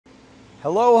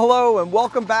Hello, and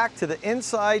welcome back to the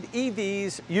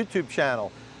InsideEVs YouTube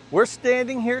channel. We're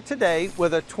standing here today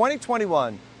with a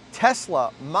 2021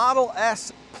 Tesla Model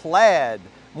S Plaid.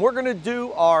 We're gonna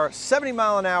do our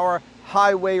 70-mile-an-hour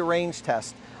highway range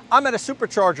test. I'm at a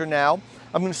supercharger now.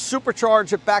 I'm gonna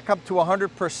supercharge it back up to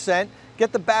 100%,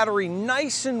 get the battery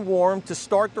nice and warm to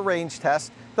start the range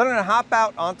test. Then I'm gonna hop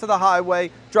out onto the highway,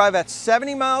 drive at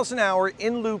 70 miles an hour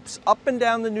in loops up and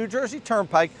down the New Jersey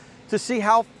Turnpike to see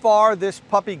how far this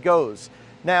puppy goes.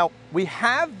 Now, we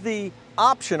have the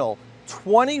optional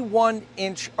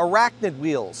 21-inch arachnid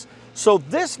wheels. So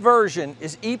this version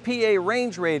is EPA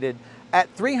range rated at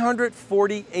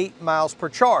 348 miles per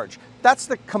charge. That's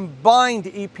the combined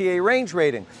EPA range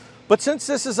rating. But since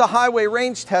this is a highway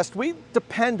range test, we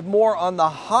depend more on the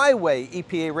highway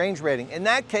EPA range rating. In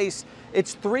that case,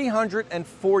 it's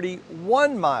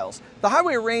 341 miles. The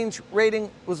highway range rating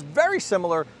was very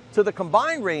similar to the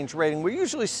combined range rating. We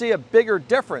usually see a bigger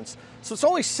difference. So it's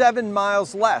only 7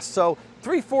 miles less. So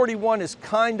 341 is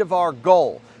kind of our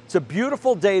goal. It's a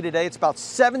beautiful day today. It's about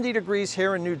 70 degrees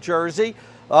here in New Jersey.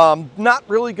 Not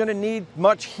really gonna need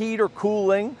much heat or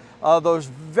cooling. There's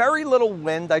very little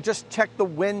wind. I just checked the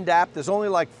wind app. There's only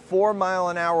like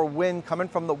 4-mile-an-hour wind coming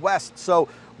from the west, so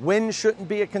wind shouldn't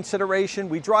be a consideration.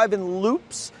 We drive in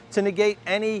loops to negate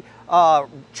any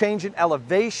change in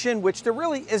elevation, which there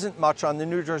really isn't much on the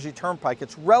New Jersey Turnpike.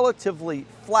 It's relatively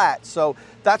flat, so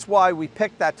that's why we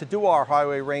picked that to do our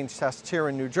highway range tests here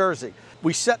in New Jersey.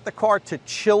 We set the car to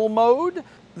chill mode.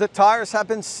 The tires have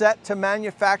been set to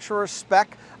manufacturer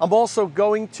spec. I'm also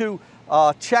going to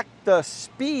check the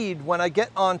speed when I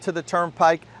get onto the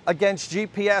turnpike against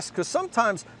GPS, because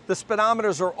sometimes the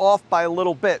speedometers are off by a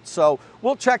little bit. So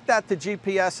we'll check that to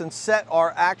GPS and set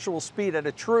our actual speed at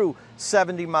a true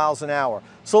 70 miles an hour.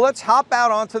 So let's hop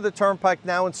out onto the turnpike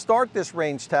now and start this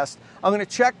range test. I'm going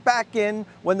to check back in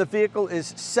when the vehicle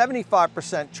is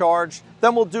 75% charged.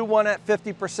 Then we'll do one at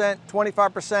 50%,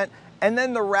 25%, and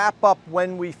then the wrap up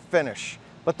when we finish.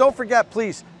 But don't forget,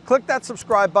 please, click that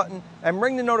subscribe button and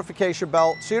ring the notification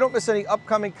bell so you don't miss any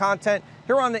upcoming content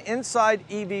here on the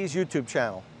InsideEVs YouTube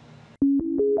channel.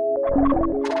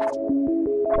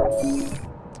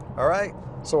 All right,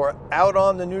 so we're out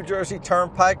on the New Jersey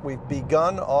Turnpike. We've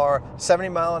begun our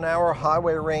 70-mile-an-hour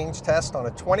highway range test on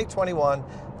a 2021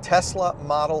 Tesla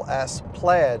Model S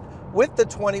Plaid with the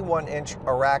 21-inch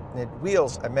arachnid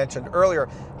wheels I mentioned earlier.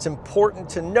 It's important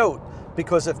to note,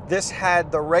 because if this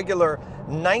had the regular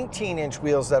 19-inch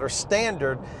wheels that are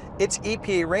standard, its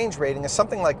EPA range rating is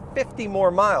something like 50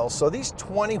 more miles. So these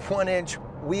 21-inch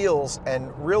wheels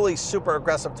and really super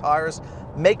aggressive tires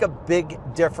make a big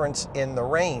difference in the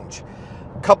range.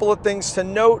 A couple of things to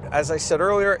note. As I said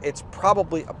earlier, it's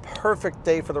probably a perfect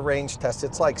day for the range test.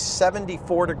 It's like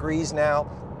 74 degrees now,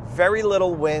 very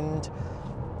little wind,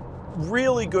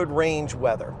 really good range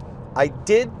weather. I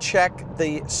did check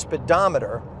the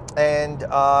speedometer, and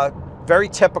very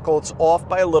typical, it's off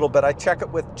by a little bit. I check it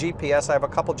with GPS. I have a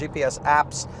couple GPS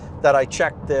apps that I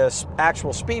check the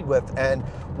actual speed with, and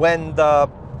when the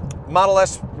Model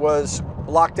S was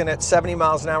locked in at 70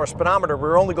 miles an hour speedometer, we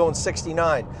were only going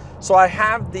 69. So I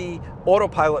have the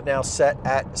autopilot now set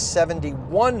at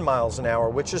 71 miles an hour,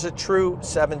 which is a true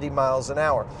 70 miles an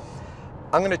hour.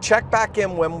 I'm gonna check back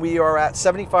in when we are at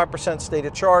 75% state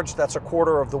of charge. That's a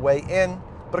quarter of the way in.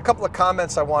 But a couple of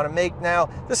comments I want to make now.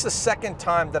 This is the second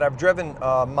time that I've driven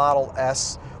Model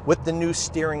S with the new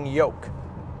steering yoke.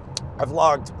 I've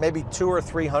logged maybe 200 or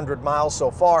 300 miles so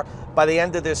far. By the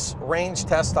end of this range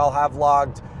test, I'll have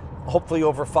logged hopefully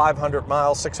over 500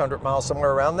 miles, 600 miles,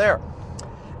 somewhere around there.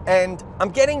 And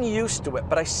I'm getting used to it,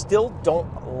 but I still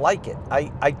don't like it.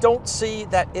 I don't see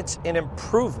that it's an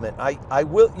improvement.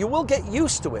 You will get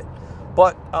used to it,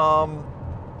 but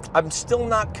I'm still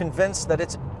not convinced that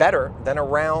it's better than a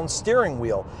round steering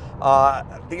wheel.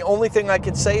 The only thing I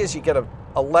can say is you get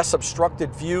a less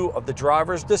obstructed view of the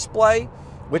driver's display,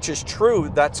 which is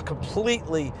true. That's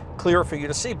completely clear for you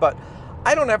to see, but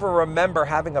I don't ever remember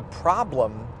having a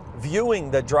problem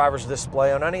viewing the driver's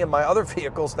display on any of my other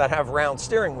vehicles that have round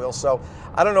steering wheels. So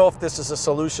I don't know if this is a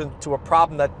solution to a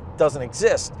problem that doesn't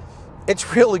exist.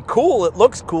 It's really cool, it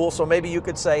looks cool, so maybe you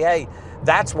could say, hey,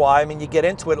 that's why. I mean, you get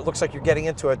into it, it looks like you're getting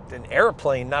into an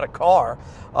airplane, not a car.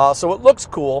 So it looks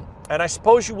cool, and I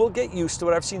suppose you will get used to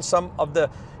it. I've seen some of the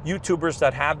YouTubers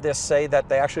that have this say that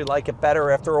they actually like it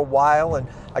better after a while, and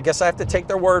I guess I have to take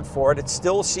their word for it. It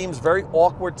still seems very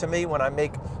awkward to me when I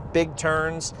make big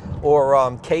turns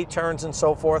or K-turns and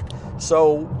so forth.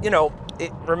 So, you know,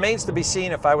 it remains to be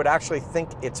seen if I would actually think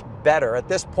it's better. At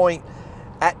this point,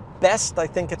 at best, I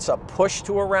think it's a push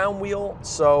to a round wheel.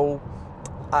 So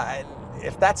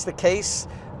if that's the case,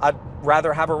 I'd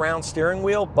rather have a round steering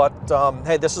wheel, but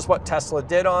hey, this is what Tesla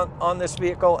did on this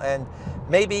vehicle, and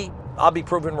maybe I'll be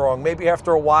proven wrong. Maybe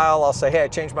after a while I'll say, hey, I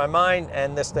changed my mind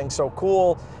and this thing's so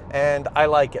cool and I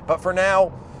like it. But for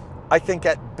now, I think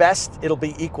at best it'll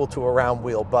be equal to a round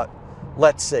wheel, but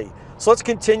let's see. So let's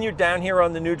continue down here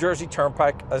on the New Jersey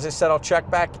Turnpike. As I said, I'll check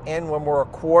back in when we're a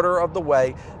quarter of the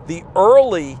way. The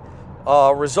early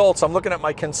results, I'm looking at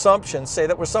my consumption, say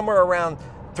that we're somewhere around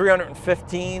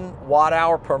 315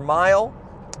 watt-hour per mile.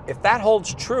 If that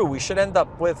holds true, we should end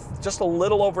up with just a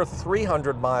little over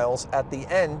 300 miles at the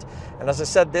end. And as I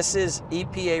said, this is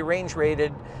EPA range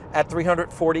rated at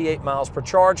 348 miles per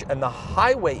charge, and the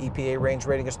highway EPA range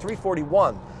rating is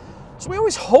 341. So we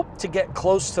always hope to get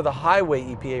close to the highway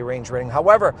EPA range rating.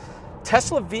 However,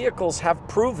 Tesla vehicles have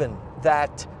proven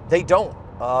that they don't.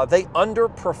 They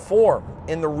underperform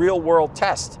in the real world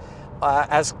test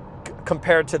as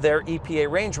compared to their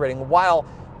EPA range rating, while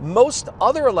most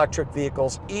other electric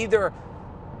vehicles either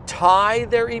tie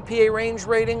their EPA range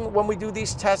rating when we do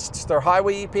these tests, their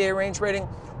highway EPA range rating,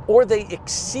 or they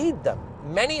exceed them.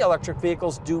 Many electric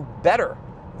vehicles do better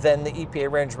than the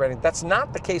EPA range rating. That's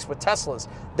not the case with Teslas.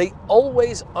 They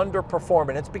always underperform,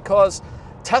 and it's because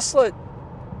Tesla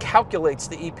calculates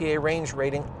the EPA range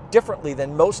rating differently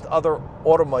than most other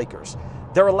automakers.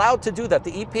 They're allowed to do that.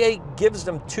 The EPA gives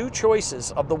them two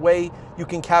choices of the way you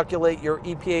can calculate your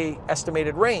EPA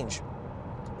estimated range.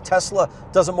 Tesla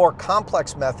does a more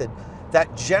complex method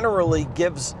that generally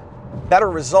gives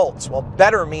better results. Well,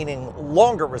 better meaning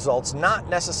longer results, not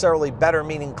necessarily better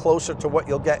meaning closer to what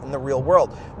you'll get in the real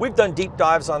world. We've done deep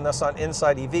dives on this on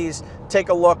InsideEVs. Take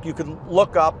a look. You could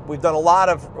look up. We've done a lot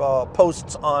of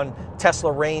posts on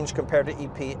Tesla range compared to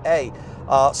EPA.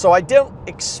 So I don't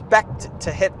expect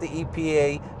to hit the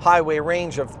EPA highway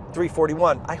range of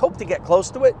 341. I hope to get close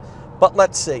to it, but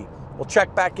let's see. We'll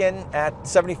check back in at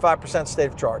 75% state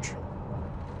of charge.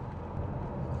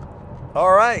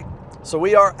 All right. So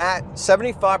we are at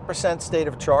 75% state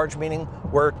of charge, meaning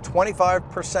we're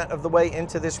 25% of the way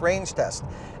into this range test.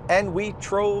 And we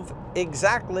drove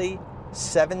exactly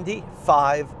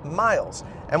 75 miles.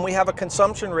 And we have a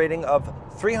consumption rating of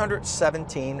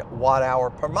 317 watt-hour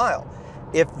per mile.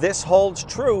 If this holds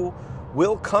true,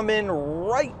 we'll come in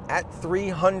right at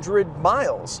 300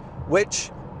 miles,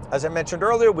 which, as I mentioned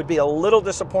earlier, would be a little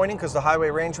disappointing because the highway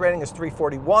range rating is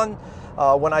 341.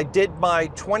 When I did my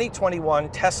 2021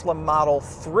 Tesla Model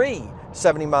 3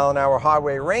 70-mile-an-hour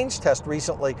highway range test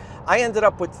recently, I ended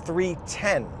up with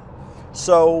 310.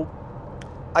 So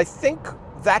I think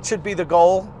that should be the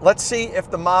goal. Let's see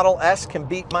if the Model S can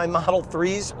beat my Model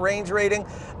 3's range rating.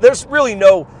 There's really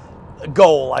no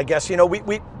goal, I guess. You know,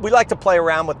 we like to play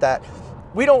around with that.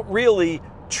 We don't really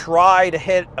try to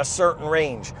hit a certain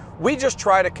range. We just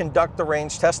try to conduct the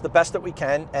range test the best that we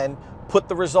can and put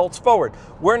the results forward.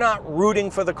 We're not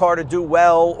rooting for the car to do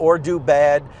well or do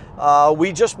bad.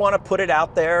 We just want to put it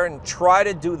out there and try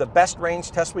to do the best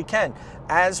range test we can.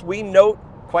 As we note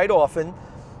quite often,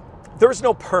 there's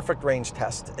no perfect range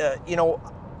test. You know,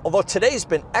 although today's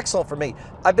been excellent for me,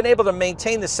 I've been able to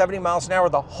maintain the 70 miles an hour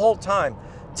the whole time.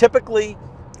 Typically,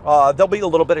 there'll be a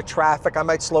little bit of traffic. I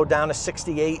might slow down to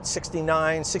 68,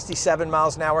 69, 67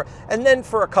 miles an hour. And then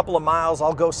for a couple of miles,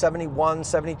 I'll go 71,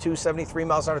 72, 73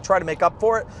 miles an hour to try to make up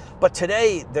for it. But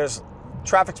today,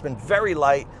 traffic's been very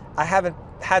light. I haven't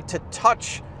had to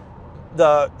touch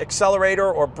the accelerator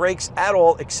or brakes at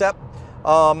all, except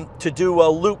to do a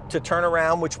loop to turn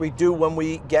around, which we do when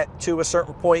we get to a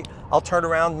certain point. I'll turn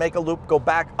around, make a loop, go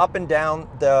back up and down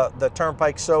the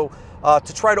turnpike. So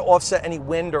to try to offset any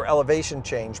wind or elevation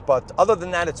change. But other than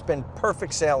that, it's been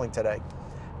perfect sailing today.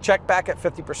 Check back at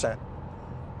 50%.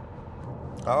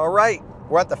 All right,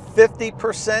 we're at the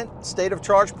 50% state of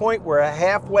charge point. We're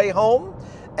halfway home,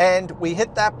 and we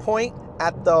hit that point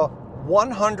at the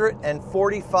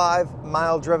 145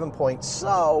 mile driven point.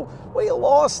 So we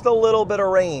lost a little bit of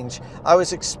range. I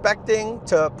was expecting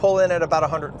to pull in at about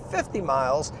 150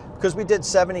 miles because we did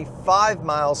 75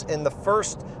 miles in the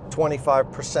first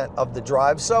 25% of the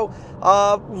drive. So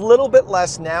a little bit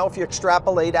less now. If you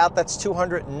extrapolate out, that's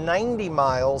 290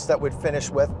 miles that we'd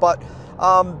finish with. But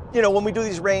you know, when we do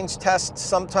these range tests,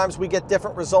 sometimes we get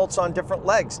different results on different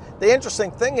legs. The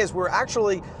interesting thing is we're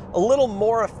actually a little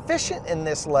more efficient in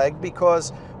this leg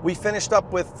because we finished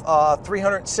up with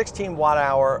 316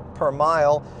 watt-hour per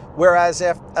mile, whereas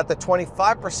at the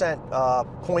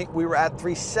 25% point, we were at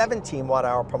 317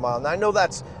 watt-hour per mile. Now, I know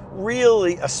that's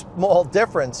really a small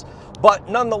difference, but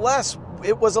nonetheless,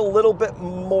 it was a little bit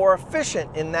more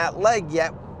efficient in that leg,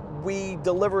 yet we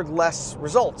delivered less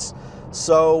results.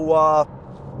 So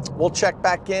We'll check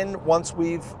back in once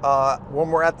when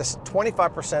we're at the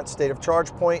 25% state of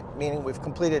charge point, meaning we've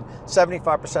completed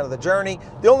 75% of the journey.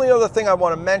 The only other thing I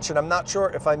want to mention, I'm not sure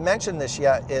if I mentioned this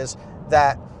yet, is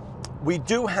that we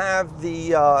do have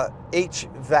the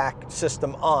HVAC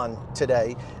system on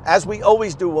today, as we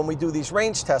always do when we do these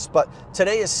range tests, but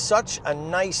today is such a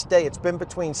nice day. It's been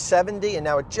between 70 and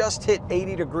now it just hit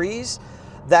 80 degrees.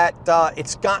 That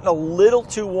it's gotten a little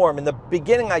too warm. In the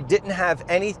beginning, I didn't have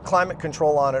any climate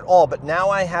control on at all, but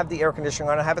now I have the air conditioning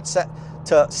on. I have it set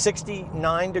to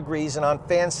 69 degrees and on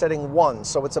fan setting 1.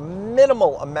 So it's a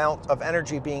minimal amount of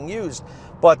energy being used,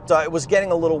 but it was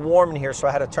getting a little warm in here, so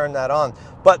I had to turn that on.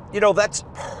 But you know, that's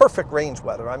perfect range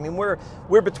weather. I mean,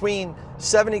 we're between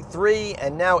 73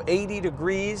 and now 80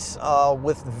 degrees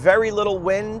with very little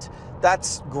wind.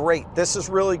 That's great. This is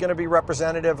really going to be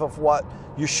representative of what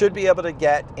you should be able to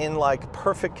get in like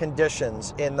perfect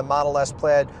conditions in the Model S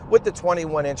Plaid with the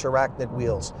 21-inch Arachnid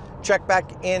wheels. Check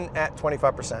back in at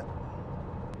 25%.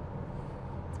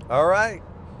 All right,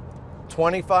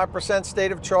 25%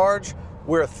 state of charge.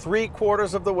 We're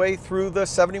 3/4 of the way through the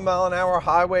 70-mile-an-hour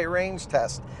highway range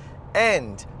test,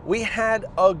 and we had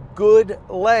a good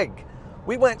leg.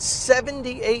 We went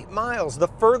 78 miles, the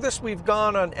furthest we've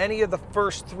gone on any of the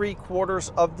first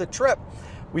 3/4 of the trip.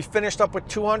 We finished up with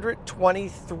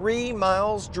 223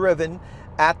 miles driven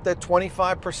at the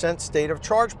 25% state of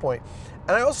charge point.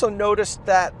 And I also noticed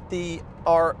that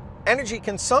our energy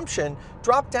consumption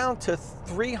dropped down to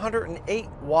 308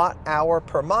 watt-hour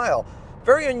per mile.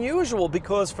 Very unusual,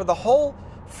 because for the whole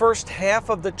first half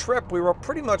of the trip, we were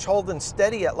pretty much holding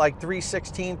steady at like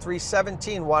 316,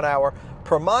 317 watt-hour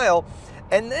per mile.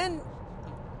 And then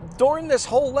during this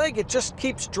whole leg, it just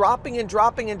keeps dropping and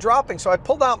dropping and dropping. So I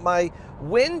pulled out my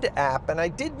wind app, and I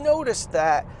did notice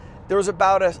that there was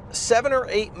about a 7 or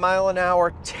 8 mile an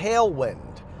hour tailwind.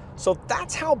 So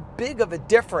that's how big of a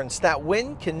difference that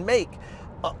wind can make.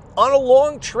 On a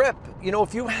long trip, you know,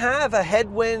 if you have a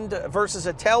headwind versus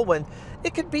a tailwind,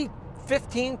 it could be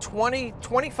 15, 20,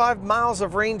 25 miles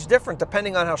of range different,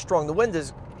 depending on how strong the wind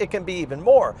is. It can be even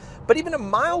more. But even a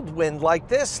mild wind like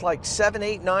this, like 7,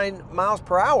 8, 9 miles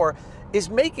per hour, is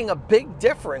making a big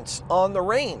difference on the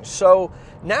range. So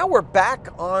now we're back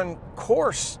on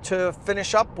course to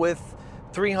finish up with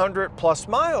 300 plus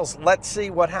miles. Let's see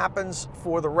what happens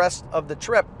for the rest of the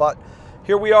trip. But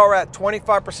here we are at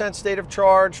 25% state of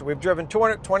charge. We've driven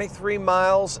 223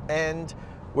 miles, and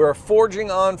we're forging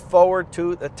on forward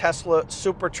to the Tesla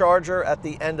supercharger at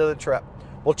the end of the trip.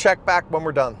 We'll check back when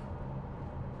we're done.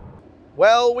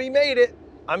 Well, we made it.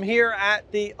 I'm here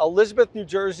at the Elizabeth, New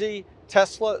Jersey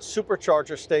Tesla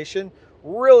supercharger station,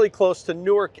 really close to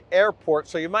Newark Airport,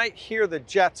 so you might hear the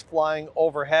jets flying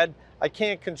overhead. I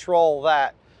can't control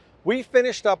that. We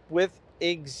finished up with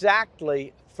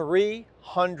exactly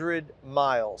 300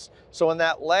 miles. So in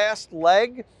that last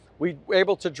leg, we were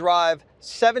able to drive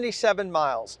 77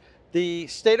 miles. The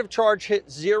state of charge hit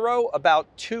 0 about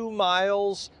 2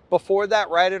 miles before that,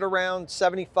 right at around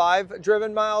 75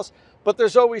 driven miles. But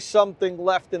there's always something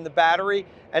left in the battery.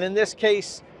 And in this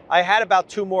case, I had about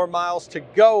 2 more miles to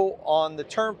go on the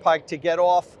turnpike to get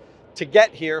off to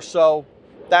get here. So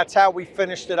that's how we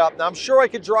finished it up. Now, I'm sure I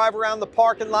could drive around the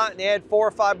parking lot and add 4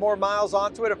 or 5 more miles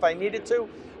onto it if I needed to,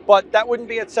 but that wouldn't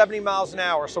be at 70 miles an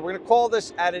hour. So we're gonna call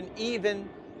this at an even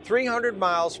 300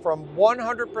 miles from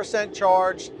 100%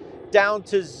 charged down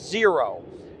to 0.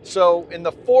 So in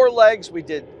the 4 legs, we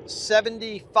did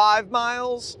 75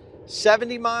 miles,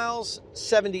 70 miles,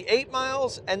 78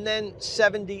 miles, and then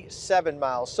 77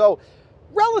 miles. So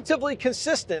relatively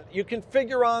consistent. You can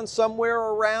figure on somewhere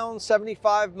around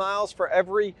 75 miles for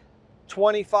every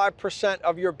 25%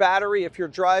 of your battery if you're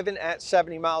driving at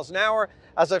 70 miles an hour.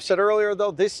 As I've said earlier,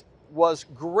 though, this was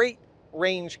great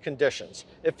range conditions.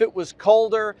 If it was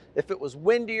colder, if it was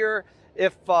windier,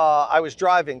 if I was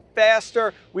driving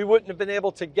faster, we wouldn't have been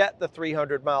able to get the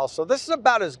 300 miles. So this is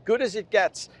about as good as it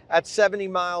gets at 70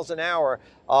 miles an hour.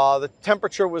 The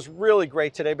temperature was really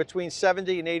great today, between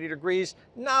 70 and 80 degrees.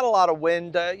 Not a lot of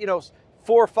wind, you know,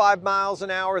 4 or 5 miles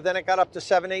an hour. Then it got up to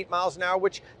 7, 8 miles an hour,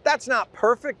 which that's not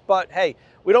perfect, but hey,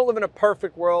 we don't live in a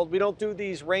perfect world. We don't do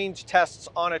these range tests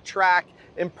on a track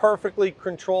in perfectly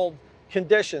controlled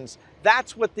conditions.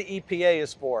 That's what the EPA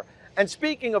is for. And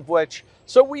speaking of which,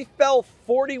 so we fell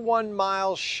 41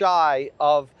 miles shy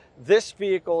of this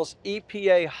vehicle's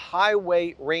EPA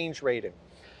highway range rating.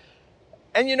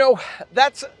 And you know,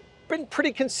 that's been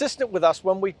pretty consistent with us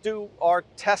when we do our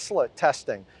Tesla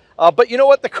testing. But you know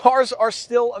what? The cars are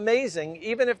still amazing,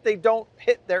 even if they don't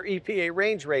hit their EPA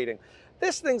range rating.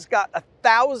 This thing's got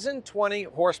 1,020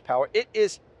 horsepower. It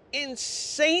is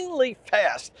insanely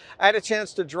fast. I had a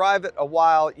chance to drive it a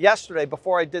while yesterday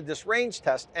before I did this range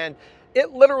test, and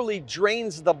it literally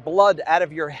drains the blood out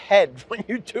of your head when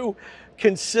you do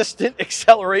consistent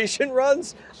acceleration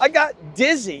runs. I got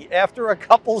dizzy after a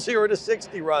couple 0 to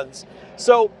 60 runs.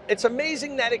 So it's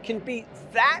amazing that it can be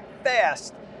that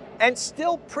fast and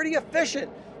still pretty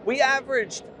efficient. We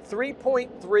averaged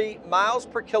 3.3 miles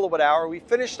per kilowatt hour. We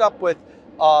finished up with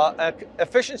an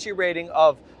efficiency rating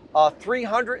of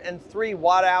 303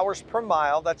 watt hours per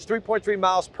mile. That's 3.3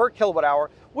 miles per kilowatt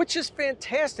hour, which is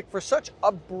fantastic for such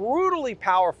a brutally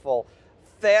powerful,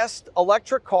 fast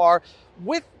electric car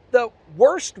with the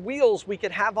worst wheels we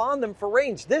could have on them for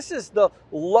range. This is the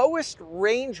lowest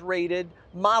range rated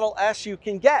Model S you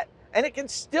can get, and it can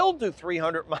still do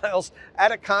 300 miles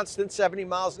at a constant 70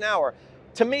 miles an hour.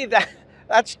 To me,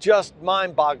 that's just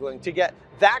mind-boggling to get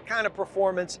that kind of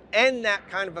performance and that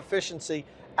kind of efficiency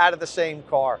out of the same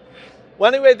car.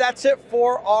 Well, anyway, that's it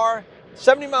for our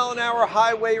 70 mile an hour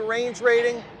highway range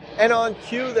rating. And on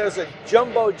cue, there's a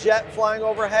jumbo jet flying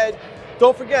overhead.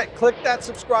 Don't forget, click that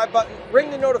subscribe button, ring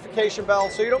the notification bell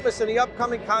so you don't miss any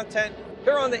upcoming content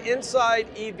here on the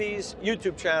InsideEVs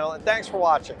YouTube channel. And thanks for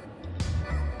watching.